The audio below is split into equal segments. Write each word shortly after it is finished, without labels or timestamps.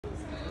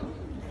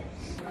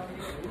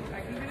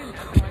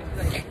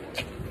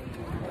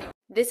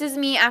This is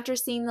me after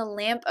seeing the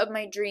lamp of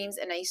my dreams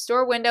in a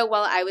store window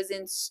while I was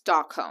in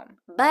Stockholm.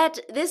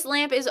 But this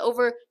lamp is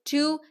over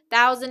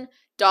 $2,000,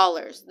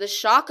 the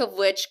shock of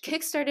which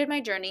kickstarted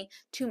my journey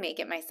to make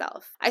it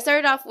myself. I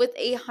started off with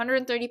a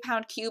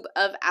 130-pound cube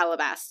of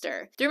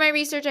alabaster. Through my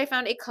research, I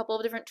found a couple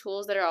of different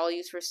tools that are all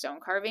used for stone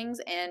carvings,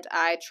 and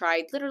I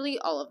tried literally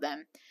all of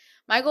them.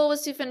 My goal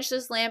was to finish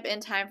this lamp in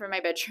time for my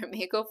bedroom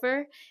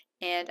makeover,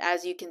 and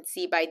as you can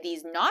see by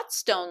these not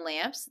stone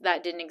lamps,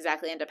 that didn't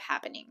exactly end up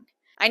happening.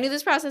 I knew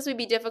this process would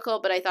be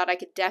difficult, but I thought I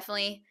could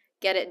definitely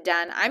get it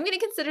done. I'm going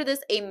to consider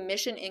this a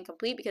mission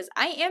incomplete because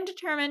I am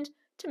determined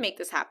to make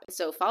this happen.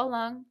 So follow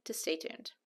along to stay tuned.